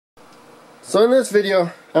So in this video,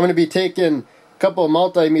 I'm going to be taking a couple of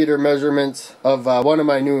multimeter measurements of one of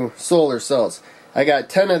my new solar cells. I got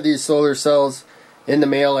 10 of these solar cells in the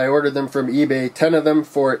mail. I ordered them from eBay, 10 of them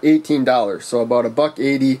for $18, so about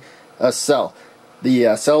 $1.80 a cell.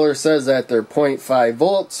 The seller says that they're 0.5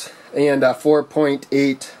 volts and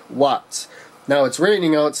 4.8 watts. Now it's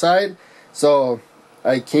raining outside, so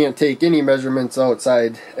I can't take any measurements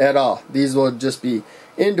outside at all. These will just be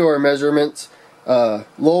indoor measurements, low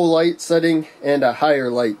light setting and a higher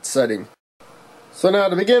light setting. So now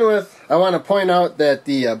to begin with, I want to point out that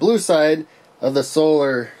the blue side of the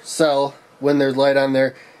solar cell, when there's light on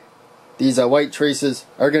there, these white traces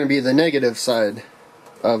are going to be the negative side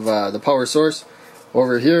of the power source.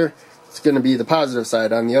 Over here, it's going to be the positive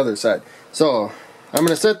side on the other side. So I'm going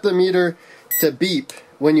to set the meter to beep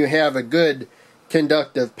when you have a good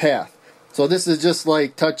conductive path. So this is just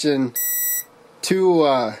like touching two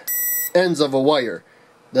ends of a wire.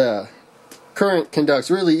 The current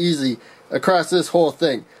conducts really easy across this whole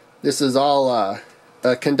thing. This is all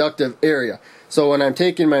a conductive area. So when I'm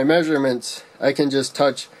taking my measurements, I can just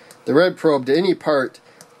touch the red probe to any part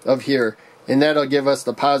of here, and that'll give us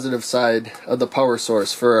the positive side of the power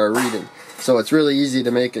source for our reading. So it's really easy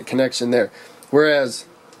to make a connection there. Whereas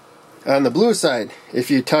on the blue side, if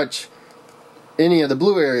you touch any of the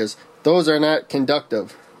blue areas, those are not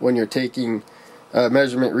conductive when you're taking a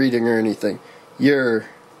measurement reading or anything. Your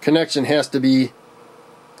connection has to be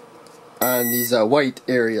on these white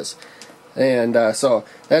areas. And so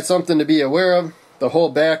that's something to be aware of. The whole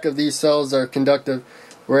back of these cells are conductive,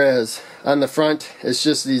 whereas on the front it's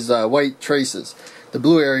just these white traces. The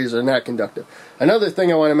blue areas are not conductive. Another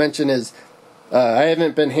thing I want to mention is I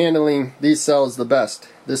haven't been handling these cells the best.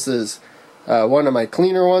 This is one of my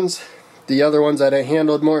cleaner ones. The other ones that I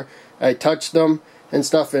handled more, I touched them and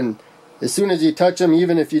stuff, and as soon as you touch them,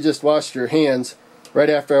 even if you just washed your hands, right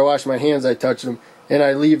after I wash my hands I touch them, and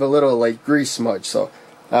I leave a little like grease smudge. So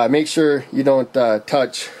make sure you don't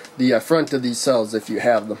touch the front of these cells if you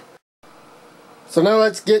have them. So now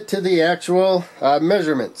let's get to the actual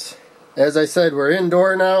measurements. As I said, we're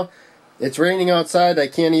indoor now. It's raining outside. I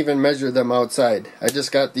can't even measure them outside. I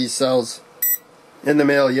just got these cells in the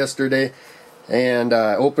mail yesterday and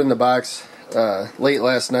opened the box late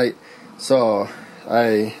last night. So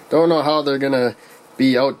I don't know how they're gonna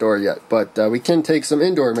be outdoor yet, but we can take some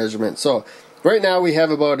indoor measurements. So right now we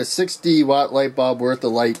have about a 60 watt light bulb worth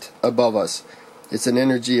of light above us. It's an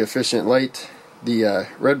energy efficient light. The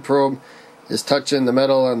red probe is touching the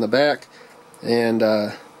metal on the back, and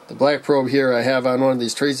the black probe here I have on one of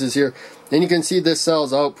these traces here, and you can see this cell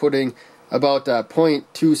is outputting about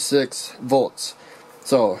 0.26 volts.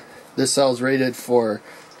 So this cell is rated for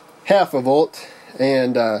half a volt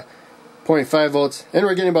and 0.5 volts, and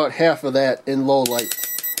we're getting about half of that in low light.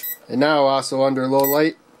 And now also under low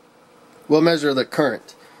light we'll measure the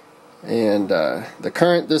current, and the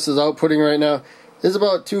current this is outputting right now is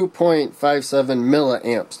about 2.57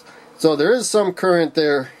 milliamps. So there is some current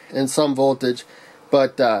there and some voltage,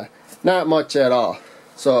 but not much at all.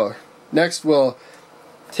 So next we'll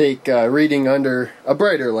take reading under a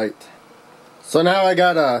brighter light. So now I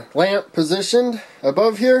got a lamp positioned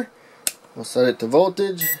above here. We'll set it to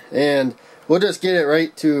voltage, and we'll just get it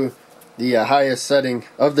right to the highest setting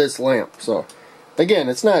of this lamp. So again,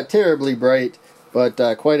 it's not terribly bright, but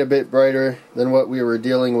quite a bit brighter than what we were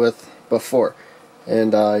dealing with before.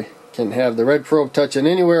 And I can have the red probe touching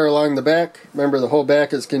anywhere along the back. Remember, the whole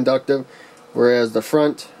back is conductive, whereas the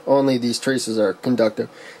front, only these traces are conductive.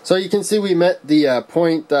 So you can see we met the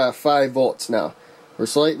 0.5 volts now. We're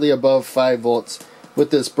slightly above 5 volts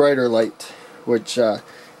with this brighter light, which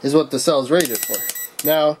is what the cell is rated for.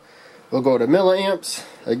 Now we'll go to milliamps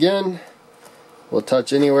again. We'll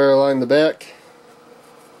touch anywhere along the back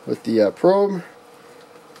with the probe,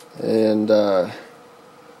 and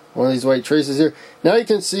one of these white traces here. Now you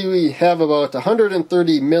can see we have about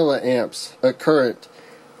 130 milliamps of current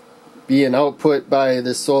being output by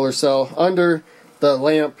this solar cell under the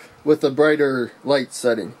lamp with a brighter light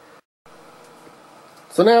setting.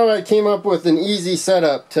 So now I came up with an easy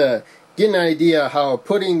setup to get an idea how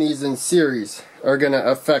putting these in series are going to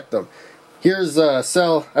affect them. Here's a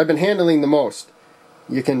cell I've been handling the most.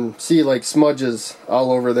 You can see like smudges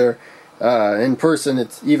all over there. In person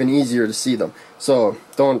it's even easier to see them. So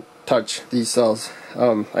don't touch these cells.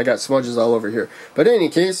 I got smudges all over here. But in any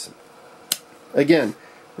case, again,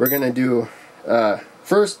 we're going to do,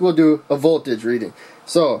 first we'll do a voltage reading.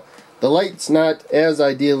 So the light's not as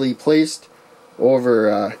ideally placed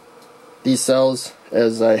over these cells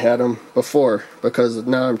as I had them before, because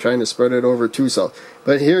now I'm trying to spread it over two cells.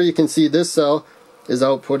 But here you can see this cell is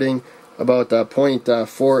outputting about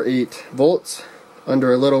 0.48 volts,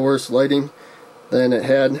 under a little worse lighting than it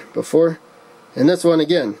had before. And this one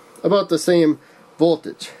again, about the same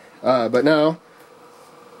voltage. But now,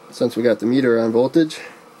 since we got the meter on voltage,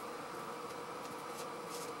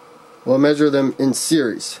 we'll measure them in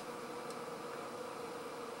series.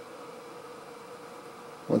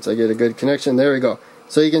 Once I get a good connection, there we go.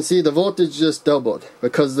 So you can see the voltage just doubled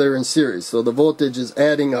because they're in series. So the voltage is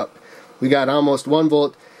adding up. We got almost 1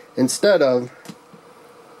 volt instead of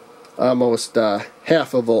almost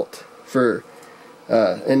half a volt for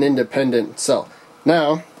an independent cell.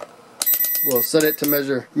 Now we'll set it to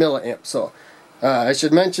measure milliamp. So I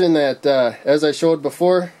should mention that as I showed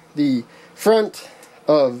before, the front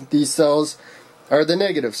of these cells are the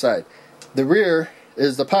negative side. The rear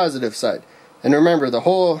is the positive side. And remember, the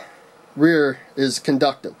whole rear is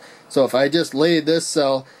conductive. So if I just lay this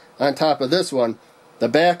cell on top of this one, the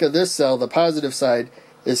back of this cell, the positive side,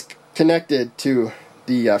 is connected to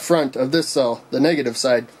the front of this cell, the negative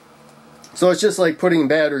side. So it's just like putting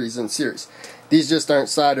batteries in series. These just aren't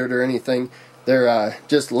soldered or anything. They're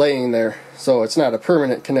just laying there, so it's not a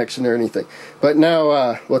permanent connection or anything. But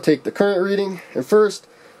now we'll take the current reading, and first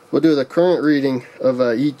we'll do the current reading of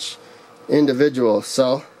each individual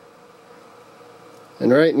cell.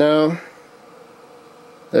 And right now,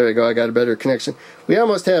 there we go, I got a better connection. We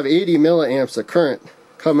almost have 80 milliamps of current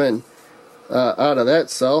coming out of that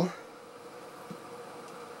cell.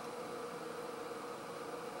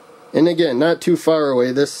 And again, not too far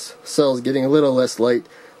away, this cell is getting a little less light,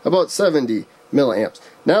 about 70 milliamps.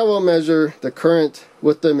 Now we'll measure the current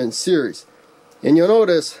with them in series. And you'll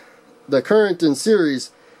notice the current in series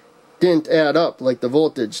didn't add up like the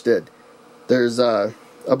voltage did. There's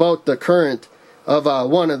about the current of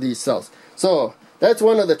one of these cells. So that's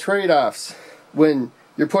one of the trade-offs when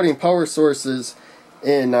you're putting power sources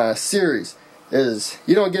in series, is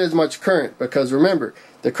you don't get as much current, because remember,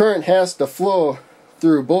 the current has to flow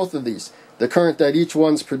through both of these. The current that each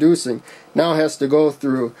one's producing now has to go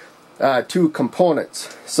through 2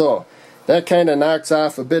 components. So that kind of knocks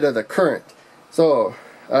off a bit of the current. So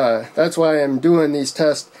that's why I'm doing these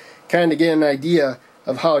tests, kind of get an idea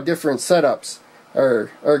of how different setups are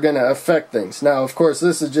going to affect things. Now, of course,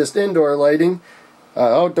 this is just indoor lighting.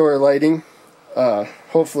 Outdoor lighting,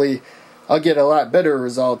 hopefully I'll get a lot better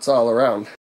results all around.